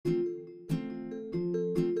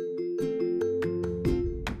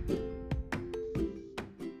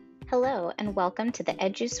and welcome to the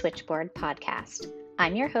Edu Switchboard podcast.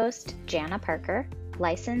 I'm your host, Jana Parker,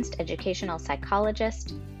 licensed educational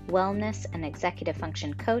psychologist, wellness and executive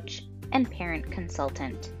function coach, and parent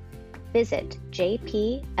consultant. Visit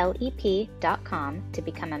jplep.com to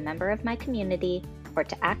become a member of my community or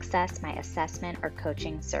to access my assessment or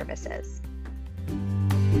coaching services.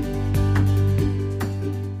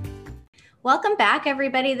 Welcome back,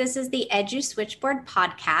 everybody. This is the Edu Switchboard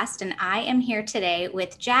podcast, and I am here today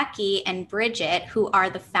with Jackie and Bridget, who are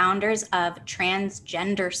the founders of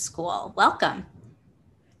Transgender School. Welcome.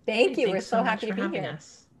 Thank you. We're so happy to be here.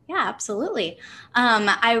 Yeah, absolutely.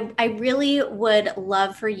 I really would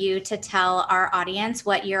love for you to tell our audience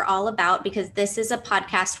what you're all about, because this is a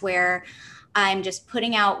podcast where I'm just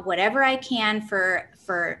putting out whatever I can for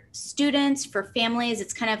students, for families.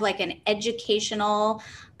 It's kind of like an educational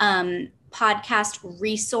podcast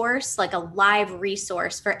resource, like a live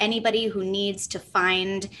resource for anybody who needs to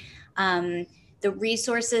find the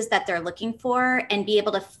resources that they're looking for and be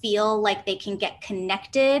able to feel like they can get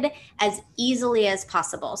connected as easily as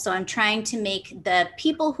possible. So I'm trying to make the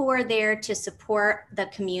people who are there to support the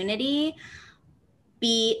community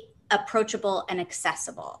be approachable and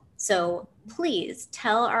accessible. So please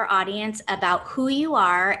tell our audience about who you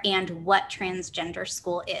are and what Transgender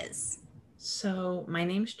School is. So my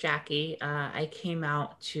name's Jackie. I came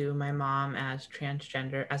out to my mom as a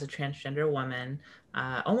transgender woman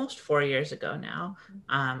almost 4 years ago now.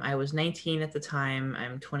 I was 19 at the time.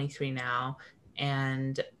 I'm 23 now.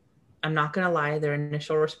 And I'm not going to lie, their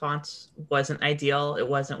initial response wasn't ideal. It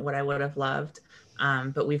wasn't what I would have loved.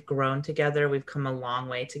 But we've grown together. We've come a long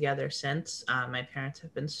way together since. My parents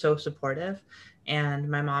have been so supportive. And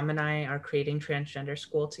my mom and I are creating Transgender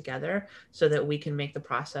School together so that we can make the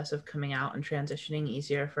process of coming out and transitioning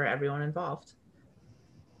easier for everyone involved.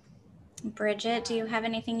 Bridget, do you have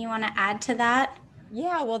anything you want to add to that?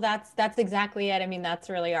 Yeah, well, that's exactly it. I mean, that's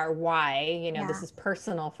really our why. This is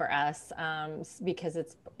personal for us because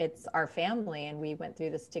it's our family, and we went through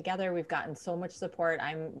this together. We've gotten so much support.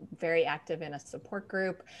 I'm very active in a support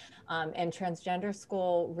group, and Transgender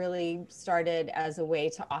School really started as a way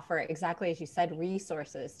to offer, exactly as you said,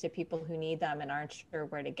 resources to people who need them and aren't sure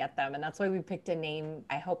where to get them. And that's why we picked a name.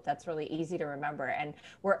 I hope that's really easy to remember. And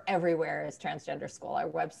we're everywhere as Transgender School, our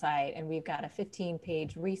website, and we've got a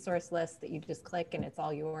 15-page resource list that you just click and it's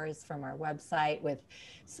all yours from our website, with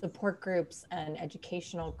support groups and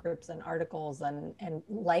educational groups and articles and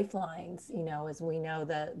lifelines. As we know,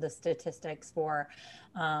 the statistics for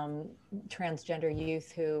transgender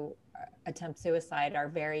youth who attempt suicide are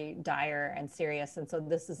very dire and serious. And so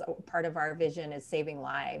this is part of our vision, is saving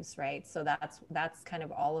lives, right? So that's kind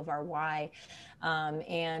of all of our why.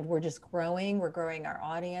 And we're just growing. We're growing our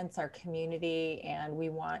audience, our community, and we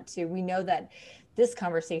know that this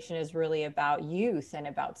conversation is really about youth and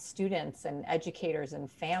about students and educators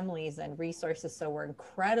and families and resources. So we're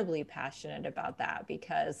incredibly passionate about that,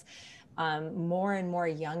 because more and more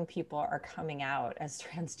young people are coming out as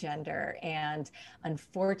transgender. And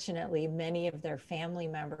unfortunately, many of their family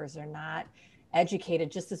members are not educated,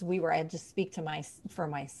 just as we were. I just speak for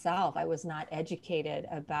myself. I was not educated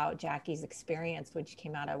about Jackie's experience when she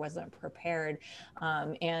came out. I wasn't prepared.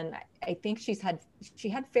 And I think she had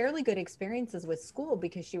fairly good experiences with school,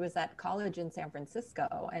 because she was at college in San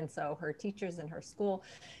Francisco. And so her teachers in her school,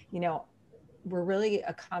 were really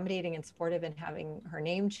accommodating and supportive in having her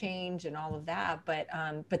name change and all of that.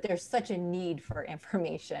 But there's such a need for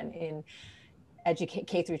information in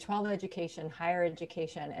K through 12 education, higher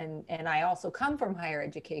education. And I also come from higher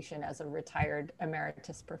education as a retired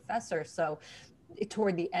emeritus professor. So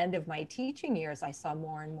toward the end of my teaching years, I saw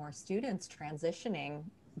more and more students transitioning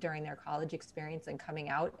during their college experience and coming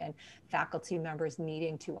out, and faculty members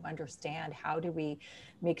needing to understand, how do we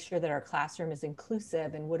make sure that our classroom is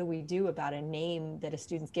inclusive, and what do we do about a name that a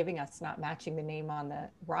student's giving us not matching the name on the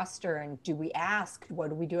roster, and do we ask, what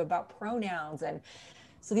do we do about pronouns? And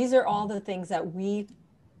so these are all the things that we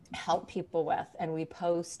help people with, and we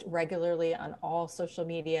post regularly on all social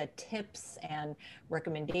media tips and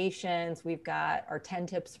recommendations. We've got our 10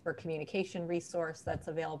 tips for communication resource that's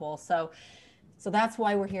available. So that's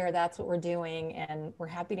why we're here. That's what we're doing. And we're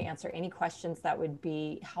happy to answer any questions that would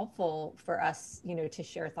be helpful for us, to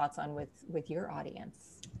share thoughts on with your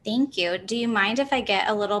audience. Thank you. Do you mind if I get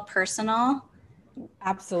a little personal?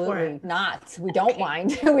 Absolutely not. We don't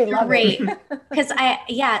mind. We love it. Because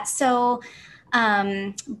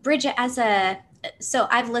Bridget, so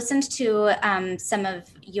I've listened to some of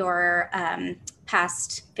your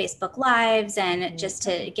past Facebook Lives, and just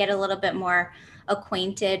to get a little bit more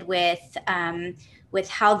acquainted with with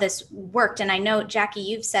how this worked. And I know, Jackie,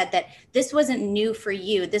 you've said that this wasn't new for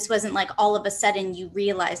you. This wasn't like all of a sudden you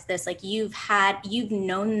realized this. Like you've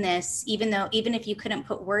known this, even if you couldn't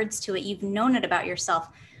put words to it, you've known it about yourself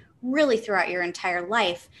really throughout your entire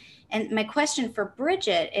life. And my question for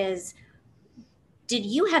Bridget is, did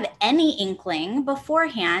you have any inkling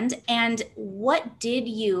beforehand? And what did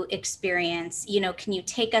you experience? Can you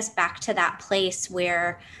take us back to that place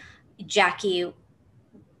where Jackie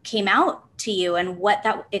came out to you and what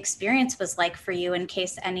that experience was like for you, in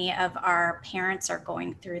case any of our parents are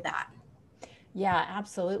going through that? Yeah,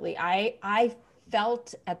 absolutely. I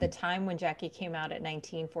felt at the time when Jackie came out at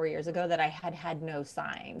 19, 4 years ago, that I had no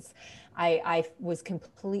signs. I was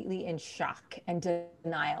completely in shock and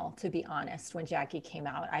denial, to be honest, when Jackie came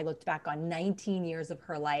out. I looked back on 19 years of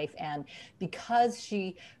her life, and because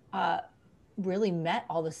she really met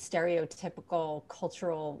all the stereotypical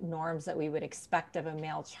cultural norms that we would expect of a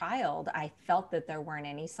male child, I felt that there weren't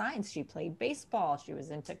any signs. She played baseball, she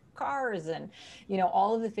was into cars, and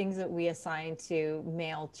all of the things that we assign to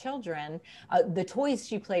male children, the toys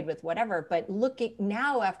she played with, whatever. But looking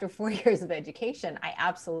now, after 4 years of education, I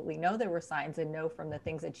absolutely know there were signs, and know from the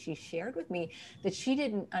things that she shared with me that she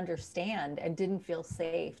didn't understand and didn't feel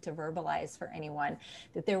safe to verbalize for anyone,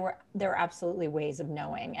 that there were absolutely ways of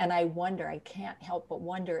knowing. And I can't help but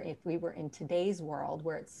wonder, if we were in today's world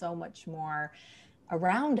where it's so much more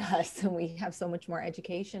around us and we have so much more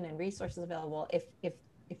education and resources available, if it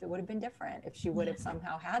would have been different, if she would have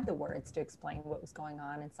somehow had the words to explain what was going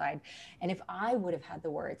on inside. And if I would have had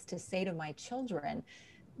the words to say to my children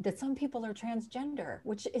that some people are transgender,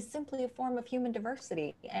 which is simply a form of human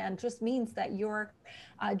diversity and just means that your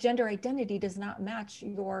gender identity does not match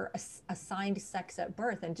your assigned sex at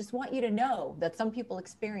birth. And just want you to know that some people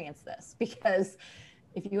experience this, because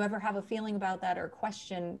if you ever have a feeling about that or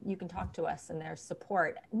question, you can talk to us, and there's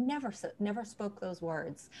support. Never spoke those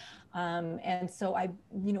words. And so I,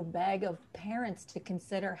 beg of parents to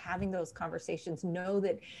consider having those conversations. Know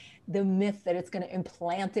that the myth that it's going to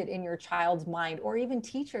implant it in your child's mind, or even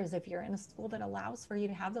teachers, if you're in a school that allows for you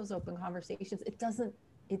to have those open conversations, it doesn't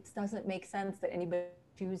make sense that anybody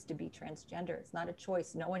choose to be transgender. It's not a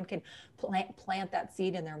choice. No one can plant that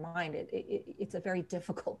seed in their mind. It's a very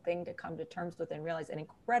difficult thing to come to terms with and realize, and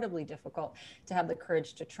incredibly difficult to have the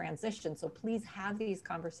courage to transition. So please have these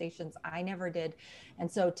conversations. I never did.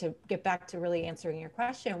 And so to get back to really answering your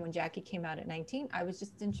question, when Jackie came out at 19, I was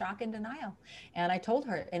just in shock and denial. And I told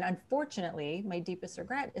her, and unfortunately, my deepest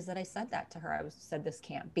regret is that I said that to her. I said, this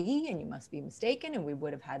can't be, and you must be mistaken, and we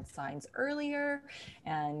would have had signs earlier.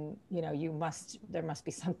 And, there must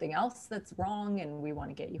be something else that's wrong, and we want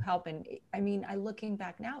to get you help. And I mean, looking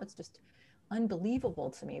back now, it's just unbelievable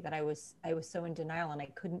to me that I was so in denial, and I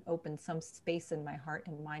couldn't open some space in my heart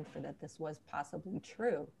and mind for that this was possibly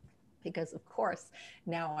true. Because of course,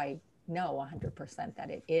 now I know 100% that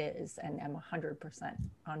it is, and am 100%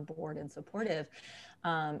 on board and supportive.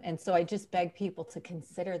 And so I just beg people to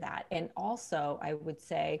consider that. And also, I would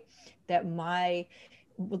say that my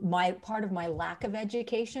part of my lack of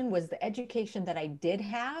education was the education that I did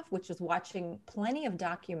have, which was watching plenty of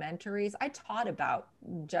documentaries. I taught about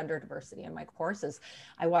gender diversity in my courses.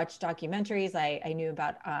 I watched documentaries. I knew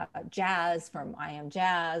about Jazz from I Am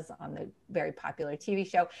Jazz on the very popular TV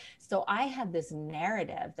show. So I had this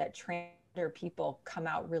narrative that transgender people come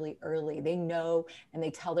out really early. They know, and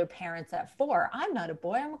they tell their parents at 4, I'm not a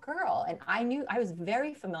boy, I'm a girl. And I was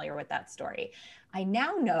very familiar with that story. I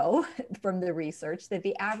now know from the research that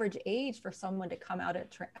the average age for someone to come out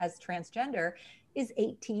as transgender is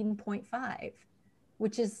 18.5,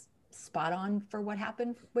 which is spot on for what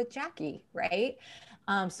happened with Jackie, right?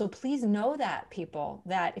 So please know that, people,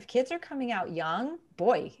 that if kids are coming out young,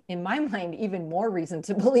 boy, in my mind, even more reason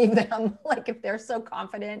to believe them. Like, if they're so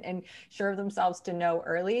confident and sure of themselves, to know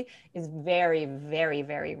early is very, very,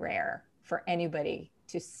 very rare for anybody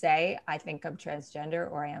to say, I think I'm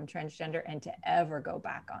transgender or I am transgender, and to ever go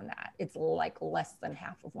back on that. It's like less than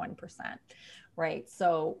half of 1%, right?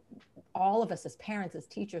 So all of us as parents, as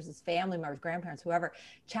teachers, as family members, grandparents, whoever,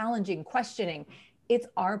 challenging, questioning, it's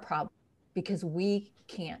our problem, because we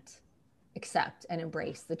can't accept and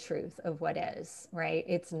embrace the truth of what is, right?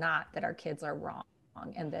 It's not that our kids are wrong,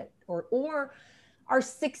 and that, or our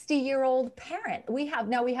 60-year-old parent. We have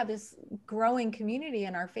this growing community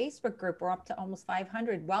in our Facebook group. We're up to almost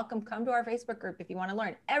 500. Welcome. Come to our Facebook group if you want to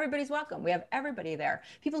learn. Everybody's welcome. We have everybody there.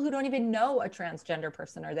 People who don't even know a transgender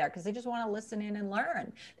person are there because they just want to listen in and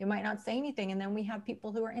learn. They might not say anything. And then we have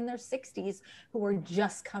people who are in their 60s who are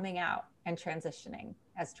just coming out and transitioning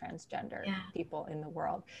as transgender people in the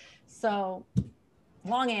world. So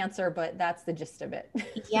long answer, but that's the gist of it.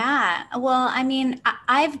 Yeah. Well, I mean,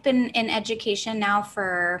 I've been in education now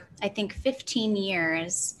for, I think, 15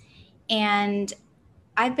 years, and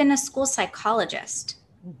I've been a school psychologist.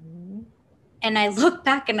 Mm-hmm. And I look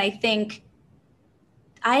back and I think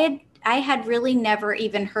I had really never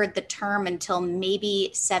even heard the term until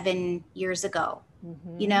maybe 7 years ago, you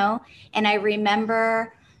Mm-hmm. know? And I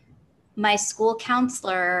remember my school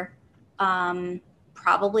counselor,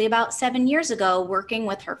 probably about 7 years ago, working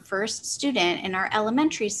with her first student in our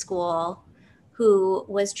elementary school who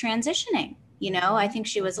was transitioning. You know, I think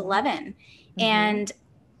she was 11. And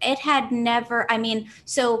it had never, I mean,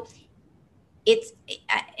 so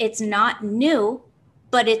it's not new,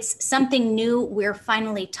 but it's something new we're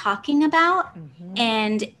finally talking about,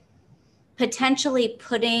 and potentially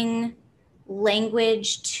putting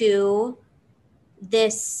language to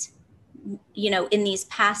this, you know, in these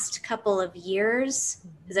past couple of years,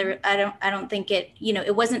 because I don't think it, you know,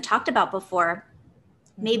 it wasn't talked about before.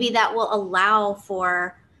 Maybe that will allow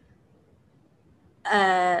for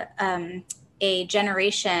a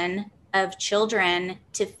generation of children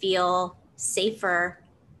to feel safer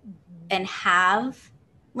and have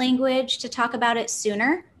language to talk about it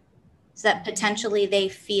sooner, so that potentially they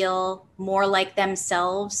feel more like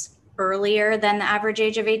themselves earlier than the average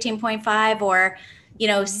age of 18.5 or, you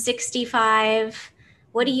know, 65.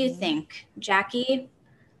 What do you think, Jackie?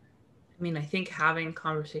 I mean, I think having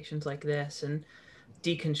conversations like this and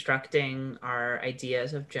deconstructing our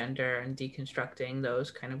ideas of gender and deconstructing those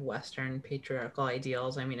kind of Western patriarchal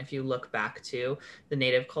ideals. I mean, if you look back to the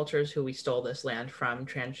native cultures who we stole this land from,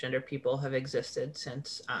 transgender people have existed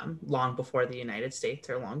since long before the United States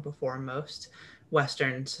or long before most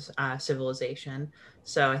Western civilization.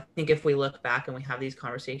 So I think if we look back and we have these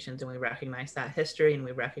conversations and we recognize that history and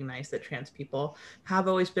we recognize that trans people have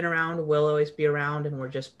always been around, will always be around, and we're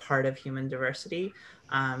just part of human diversity,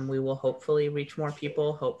 we will hopefully reach more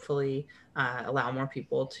people, hopefully allow more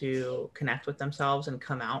people to connect with themselves and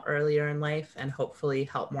come out earlier in life, and hopefully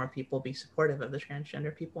help more people be supportive of the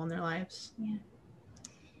transgender people in their lives. Yeah.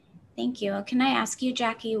 Thank you. Can I ask you,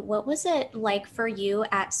 Jackie, what was it like for you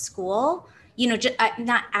at school? You know,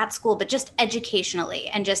 not at school, but just educationally,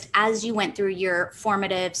 and just as you went through your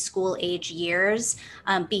formative school age years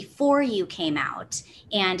before you came out.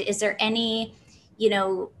 And is there any, you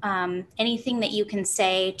know, anything that you can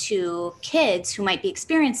say to kids who might be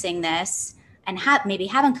experiencing this and maybe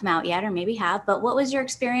haven't come out yet, or maybe have, but what was your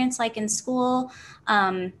experience like in school?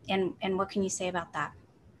 And what can you say about that?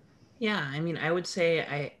 Yeah, I mean, I would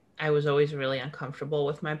say I was always really uncomfortable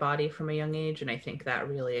with my body from a young age, and I think that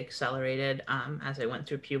really accelerated as I went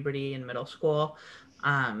through puberty and middle school,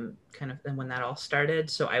 kind of, and when that all started.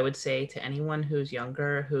 So I would say to anyone who's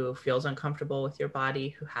younger, who feels uncomfortable with your body,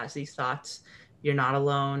 who has these thoughts, you're not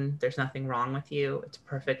alone. There's nothing wrong with you. It's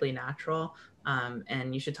perfectly natural,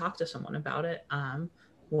 and you should talk to someone about it.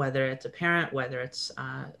 Whether it's a parent, whether it's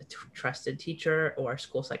a trusted teacher or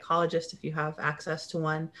school psychologist, if you have access to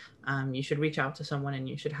one, you should reach out to someone and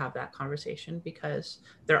you should have that conversation, because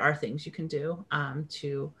there are things you can do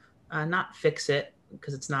to not fix it,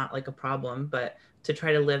 because it's not like a problem, but to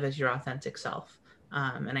try to live as your authentic self.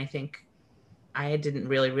 And I think I didn't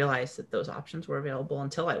really realize that those options were available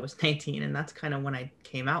until I was 19. And that's kind of when I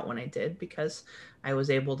came out, when I did, because I was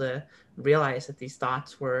able to realize that these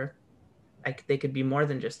thoughts were, they could be more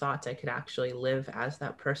than just thoughts. I could actually live as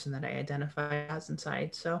that person that I identify as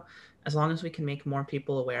inside. So as long as we can make more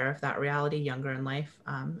people aware of that reality younger in life,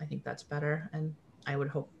 I think that's better. And I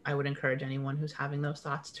would encourage anyone who's having those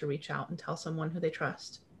thoughts to reach out and tell someone who they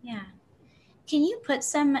trust. Yeah. Can you put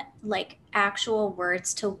some like actual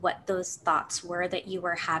words to what those thoughts were that you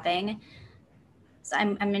were having? So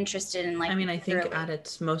I'm interested in, like, I mean, I think at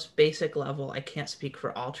its most basic level, I can't speak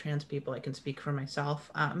for all trans people. I can speak for myself.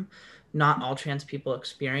 Not all trans people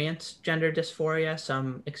experience gender dysphoria.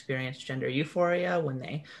 Some experience gender euphoria when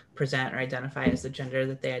they present or identify as the gender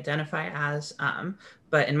that they identify as.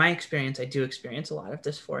 But in my experience, I do experience a lot of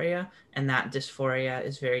dysphoria, and that dysphoria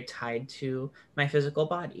is very tied to my physical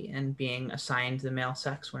body and being assigned the male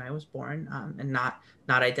sex when I was born, and not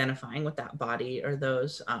identifying with that body or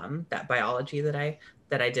those that biology that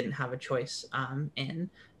I didn't have a choice in.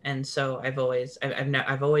 And so I've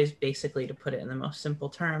always basically, to put it in the most simple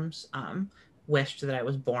terms, wished that I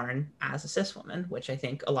was born as a cis woman, which I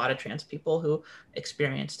think a lot of trans people who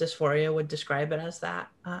experience dysphoria would describe it as that.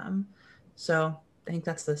 So I think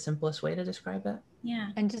that's the simplest way to describe it. Yeah.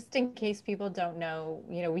 And just in case people don't know,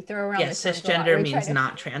 you know, we throw around the terms cisgender means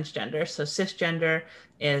not transgender. So cisgender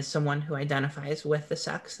is someone who identifies with the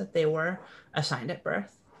sex that they were assigned at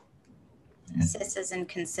birth. Cis is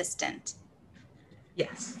inconsistent.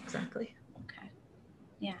 Yes, exactly. Okay.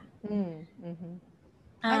 Yeah. Mm-hmm.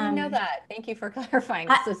 I didn't know that. Thank you for clarifying.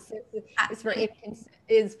 So cis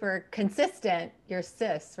is for consistent. You're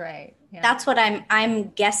cis, right? Yeah. That's what I'm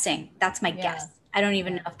guessing. That's my guess. I don't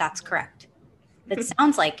even know if that's correct. It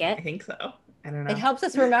sounds like it. I think so. I don't know. It helps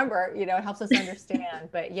us remember, it helps us understand.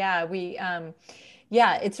 But yeah,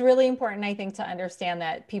 it's really important, I think, to understand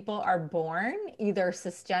that people are born either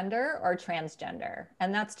cisgender or transgender.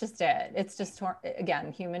 And that's just it. It's just,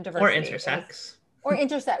 again, human diversity. Or intersex. Or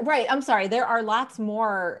intersex, right. I'm sorry. There are lots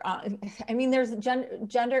more. There's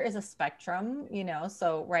gender is a spectrum,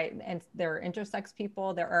 so, right. And there are intersex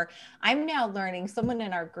people. I'm now learning, someone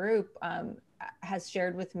in our group has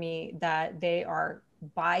shared with me that they are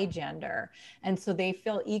bigender, and so they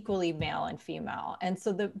feel equally male and female. And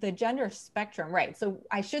so the gender spectrum, right. So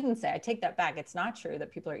I shouldn't say, I take that back. It's not true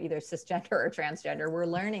that people are either cisgender or transgender. We're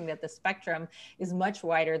learning that the spectrum is much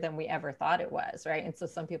wider than we ever thought it was, right. And so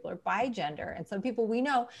some people are bigender, and some people, we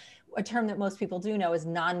know a term that most people do know is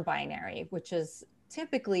non-binary, which is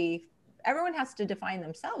typically, everyone has to define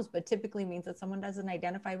themselves, but typically means that someone doesn't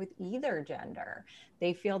identify with either gender.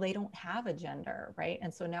 They feel they don't have a gender, right?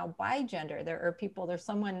 And so now bigender, there's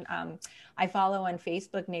someone I follow on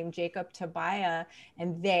Facebook named Jacob Tabaya,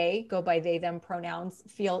 and they go by they, them pronouns,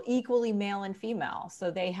 feel equally male and female.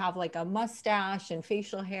 So they have like a mustache and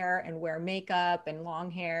facial hair and wear makeup and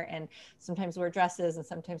long hair and sometimes wear dresses and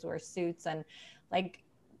sometimes wear suits. And like,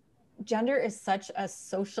 gender is such a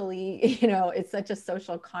socially, it's such a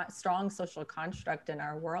strong social construct in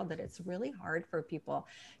our world that it's really hard for people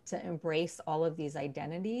to embrace all of these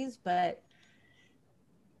identities. But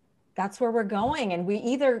that's where we're going. And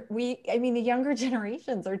the younger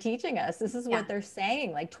generations are teaching us, this is what they're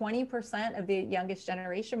saying. Like 20% of the youngest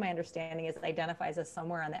generation, my understanding is, identifies as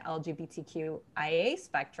somewhere on the LGBTQIA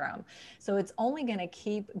spectrum. So it's only going to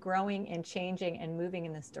keep growing and changing and moving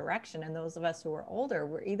in this direction. And those of us who are older,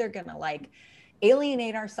 we're either going to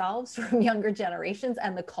alienate ourselves from younger generations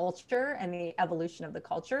and the culture and the evolution of the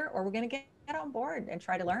culture, or we're going to get on board and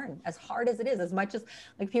try to learn, as hard as it is, as much as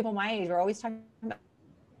people my age are always talking about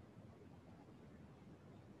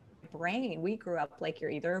brain. We grew up like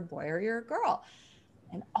you're either a boy or you're a girl,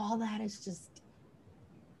 and all that is just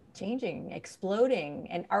changing, exploding,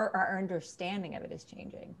 and our understanding of it is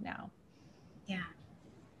changing now.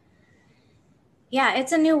 Yeah,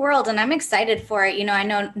 it's a new world, and I'm excited for it. I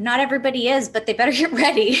know not everybody is, but they better get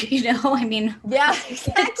ready. Yeah,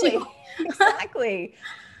 exactly. Exactly.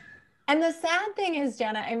 And the sad thing is,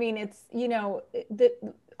 Jenna, it's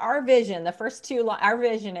our vision, the first two, our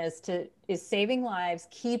vision is saving lives,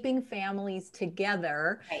 keeping families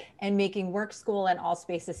together, right, and making work, school, and all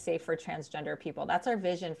spaces safe for transgender people. That's our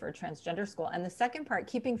vision for transgender school. And the second part,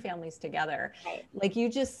 keeping families together. right. Like you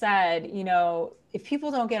just said, if people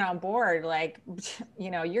don't get on board,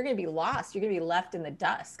 you're going to be lost. You're going to be left in the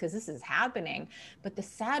dust because this is happening. But the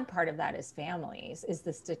sad part of that is families, is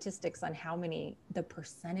the statistics on the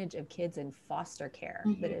percentage of kids in foster care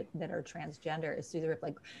that are transgender is through the roof.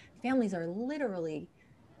 Like families are literally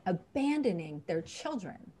abandoning their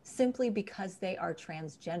children simply because they are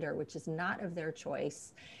transgender, which is not of their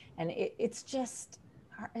choice. And it's just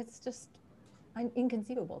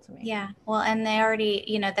inconceivable to me. Yeah. Well, and they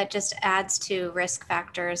already, that just adds to risk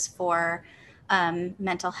factors for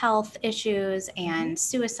mental health issues and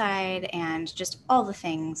suicide and just all the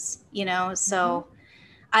things, so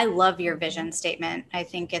I love your vision statement. I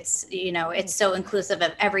think it's, it's so inclusive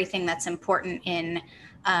of everything that's important in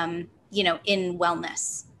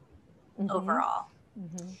wellness overall.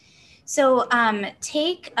 So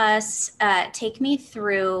take me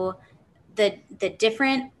through the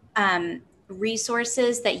different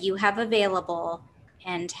resources that you have available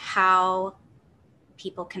and how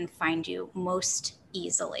people can find you most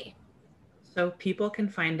easily. So people can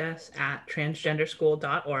find us at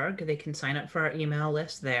transgenderschool.org. They can sign up for our email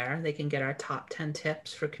list there. They can get our top 10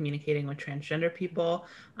 tips for communicating with transgender people.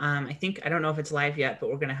 I don't know if it's live yet, but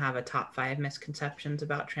we're going to have a top 5 misconceptions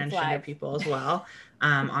about transgender people as well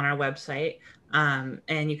on our website.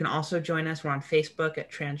 And you can also join us. We're on Facebook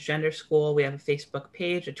at Transgender School. We have a Facebook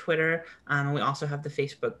page, a Twitter, and we also have the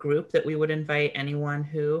Facebook group that we would invite anyone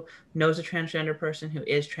who knows a transgender person, who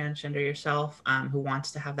is transgender yourself, who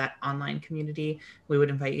wants to have that online community. We would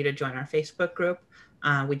invite you to join our Facebook group.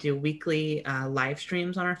 We do weekly live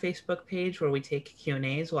streams on our Facebook page where we take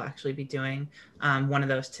Q&As. We'll actually be doing one of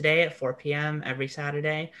those today at 4 p.m. every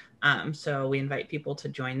Saturday. So we invite people to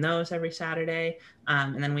join those every Saturday.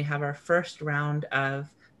 And then we have our first round of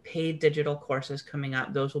paid digital courses coming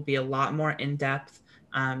up. Those will be a lot more in-depth,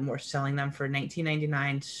 We're selling them for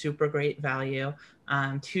 $19.99, super great value.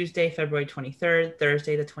 Tuesday, February 23rd,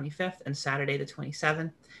 Thursday the 25th, and Saturday the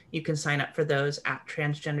 27th. You can sign up for those at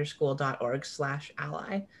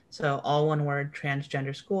transgenderschool.org/ally. So all one word,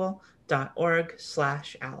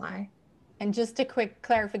 transgenderschool.org/ally. And just a quick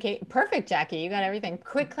clarification. Perfect, Jackie. You got everything.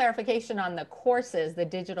 Quick clarification on the courses, the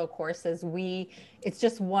digital courses. It's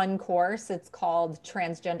just one course. It's called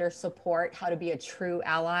Transgender Support, How to Be a True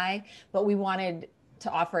Ally. But we wanted to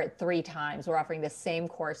offer it 3 times. We're offering the same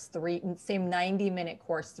course, same 90-minute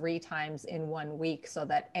course 3 times in 1 week, so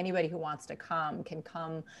that anybody who wants to come can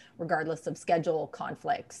come regardless of schedule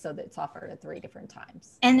conflicts. So that it's offered at 3 different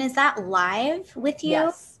times. And is that live with you?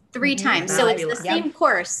 Yes. 3 times. So it's the same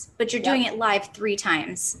course, but you're doing it live 3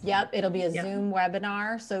 times. Yep. It'll be a Zoom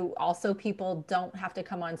webinar. So also people don't have to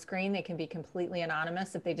come on screen. They can be completely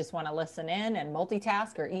anonymous if they just want to listen in and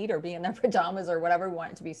multitask or eat or be in their pajamas or whatever. We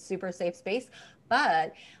want it to be super safe space.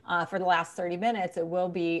 But for the last 30 minutes, it will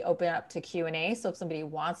be open up to Q&A. So if somebody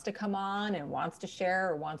wants to come on and wants to share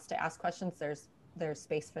or wants to ask questions, there's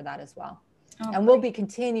space for that as well. Oh, and we'll be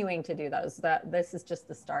continuing to do those. This is just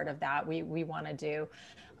the start of that. We want to do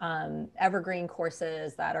evergreen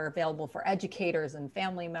courses that are available for educators and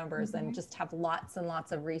family members, and just have lots and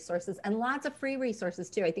lots of resources and lots of free resources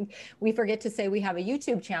too. I think we forget to say we have a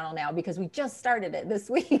YouTube channel now because we just started it this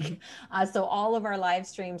week. So all of our live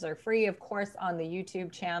streams are free, of course, on the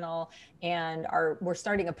YouTube channel, and we're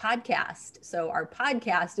starting a podcast. So our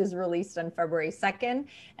podcast is released on February 2nd,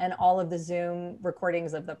 and all of the Zoom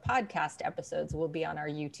recordings of the podcast episodes will be on our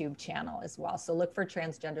YouTube channel as well. So look for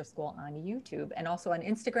Transgender School on YouTube and also on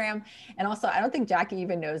Instagram. And also, I don't think Jackie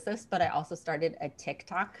even knows this, but I also started a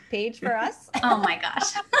TikTok page for us. Oh my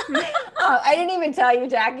gosh. I didn't even tell you,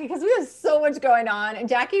 Jackie, because we have so much going on, and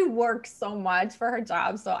Jackie works so much for her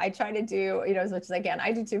job. So I try to do, as much as I can.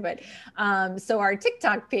 I do too, but so our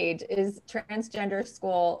TikTok page is Transgender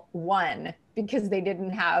School 1, because they didn't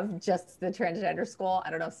have just the transgender school. I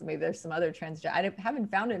don't know if maybe there's some other transgender, I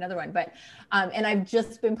haven't found another one, but, and I've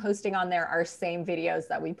just been posting on there our same videos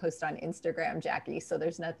that we post on Instagram, Jackie. So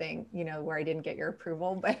there's nothing, where I didn't get your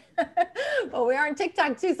approval, but, but we are on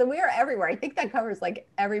TikTok too. So we are everywhere. I think that covers like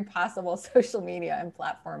every possible social media and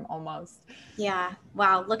platform almost. Yeah.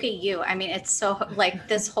 Wow. Look at you. I mean, it's so like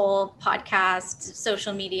this whole podcast,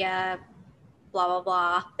 social media, blah, blah,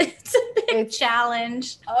 blah. It's a big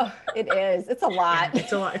challenge. Oh, it is. It's a lot.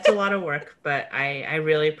 Yeah, it's a lot of work, but I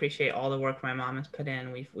really appreciate all the work my mom has put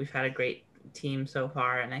in. We've had a great team so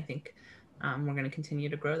far, and I think we're going to continue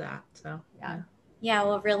to grow that. So yeah.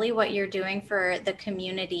 Well, really, what you're doing for the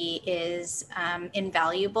community is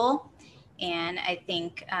invaluable, and I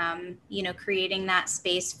think creating that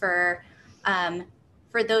space for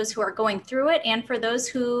those who are going through it, and for those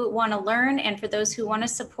who want to learn, and for those who want to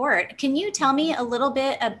support. Can you tell me a little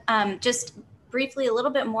bit, just briefly, a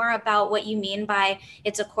little bit more about what you mean by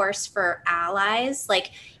it's a course for allies?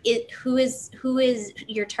 Like, who is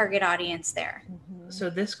your target audience there? So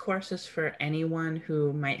this course is for anyone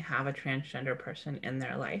who might have a transgender person in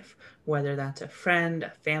their life, whether that's a friend, a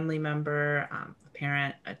family member, a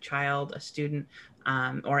parent, a child, a student,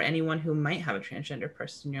 or anyone who might have a transgender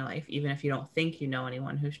person in your life. Even if you don't think you know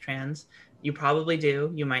anyone who's trans, you probably do.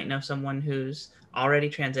 You might know someone who's already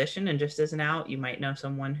transitioned and just isn't out. You might know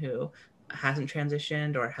someone who hasn't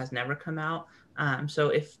transitioned or has never come out. So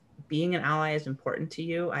if being an ally is important to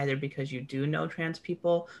you, either because you do know trans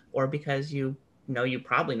people or because you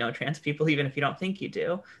probably know trans people, even if you don't think you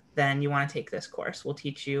do, then you want to take this course. We'll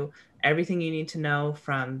teach you everything you need to know,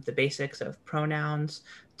 from the basics of pronouns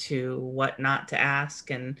to what not to ask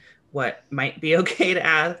and what might be okay to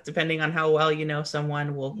ask, depending on how well you know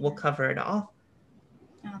someone. We'll cover it all.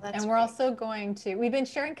 Oh, and we're also we've been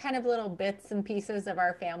sharing kind of little bits and pieces of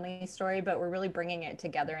our family story, but we're really bringing it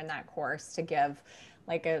together in that course to give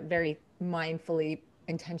like a very mindfully,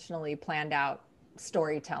 intentionally planned out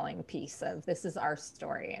storytelling piece of, this is our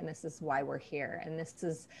story and this is why we're here. And this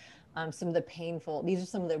is these are some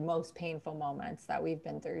of the most painful moments that we've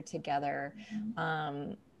been through together,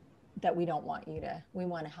 that we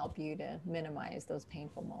want to help you to minimize those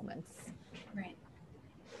painful moments. Right.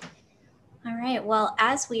 All right. Well,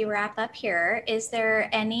 as we wrap up here, is there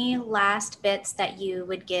any last bits that you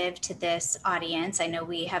would give to this audience? I know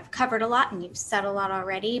we have covered a lot and you've said a lot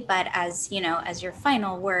already, but as your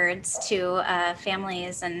final words to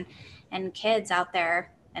families and kids out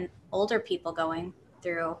there and older people going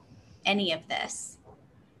through any of this?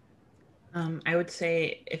 I would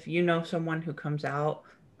say, if you know someone who comes out,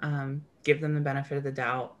 give them the benefit of the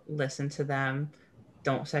doubt, listen to them.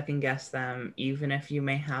 Don't second guess them, even if you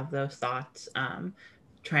may have those thoughts.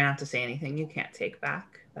 Try not to say anything you can't take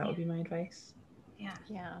back. That would be my advice.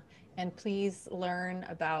 Yeah. And please learn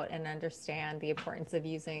about and understand the importance of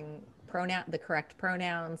using the correct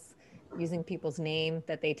pronouns, using people's name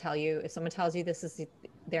that they tell you. If someone tells you this is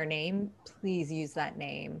their name, please use that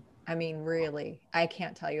name. I mean, really, I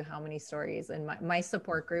can't tell you how many stories. And my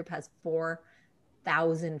support group has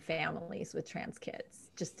 4,000 families with trans kids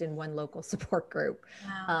just in one local support group.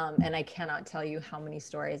 Wow. And I cannot tell you how many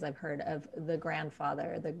stories I've heard of the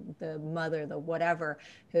grandfather, the mother, the whatever,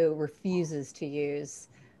 who refuses to use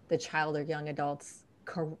the child or young adult's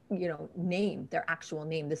name, their actual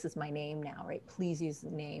name. This is my name now, right? Please use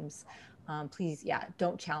the names. Please,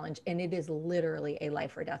 don't challenge. And it is literally a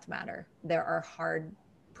life or death matter. There are hard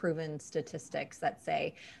proven statistics that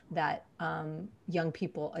say that young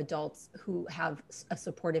people, adults who have a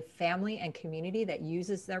supportive family and community that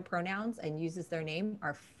uses their pronouns and uses their name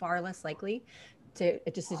are far less likely to,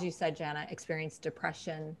 just as you said, Jana, experience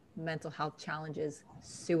depression, mental health challenges,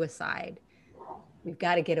 suicide. We've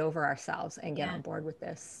got to get over ourselves and get on board with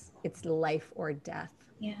this. It's life or death.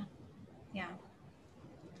 Yeah.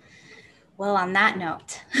 Well, on that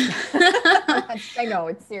note. I know,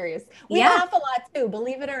 it's serious. We laugh a lot too,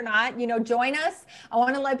 believe it or not. Join us. I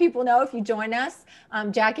want to let people know, if you join us,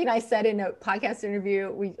 Jackie and I said in a podcast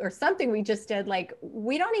interview we just did, like,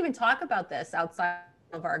 we don't even talk about this outside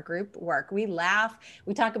of our group work. We laugh,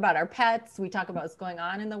 we talk about our pets, we talk about what's going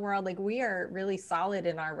on in the world. Like, we are really solid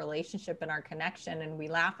in our relationship and our connection, and we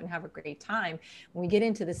laugh and have a great time. When we get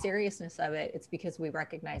into the seriousness of it, it's because we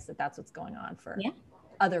recognize that that's what's going on for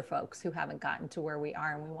other folks who haven't gotten to where we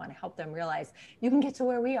are, and we want to help them realize you can get to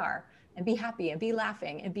where we are and be happy and be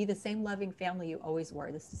laughing and be the same loving family you always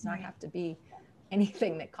were. This does not have to be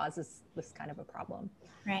anything that causes this kind of a problem.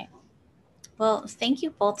 Right. Well, thank you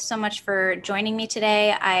both so much for joining me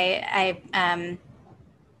today. I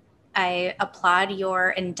applaud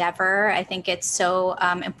your endeavor. I think it's so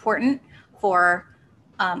important for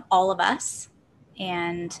all of us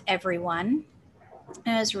and everyone.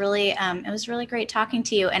 It was really great talking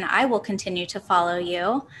to you, and I will continue to follow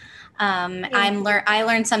you. I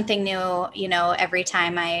learn something new, every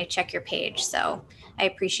time I check your page. So I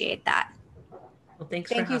appreciate that. Well,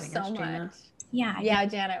 thank you so much. Jana. Yeah,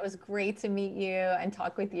 Jana, it was great to meet you and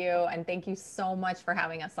talk with you. And thank you so much for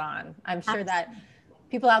having us on. I'm sure that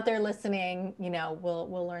people out there listening,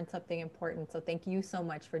 will learn something important. So thank you so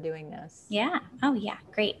much for doing this. Yeah. Oh, yeah.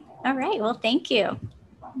 Great. All right. Well, thank you.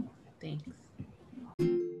 Thanks.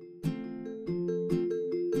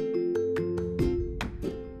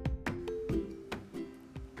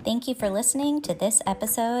 Thank you for listening to this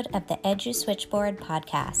episode of the Edu Switchboard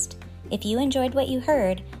podcast. If you enjoyed what you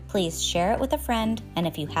heard, please share it with a friend, and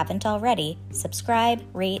if you haven't already, subscribe,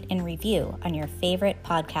 rate, and review on your favorite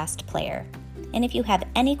podcast player. And if you have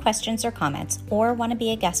any questions or comments or want to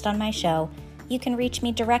be a guest on my show, you can reach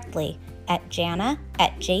me directly at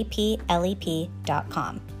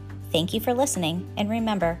jana@jplep.com. Thank you for listening, and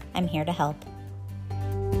remember, I'm here to help.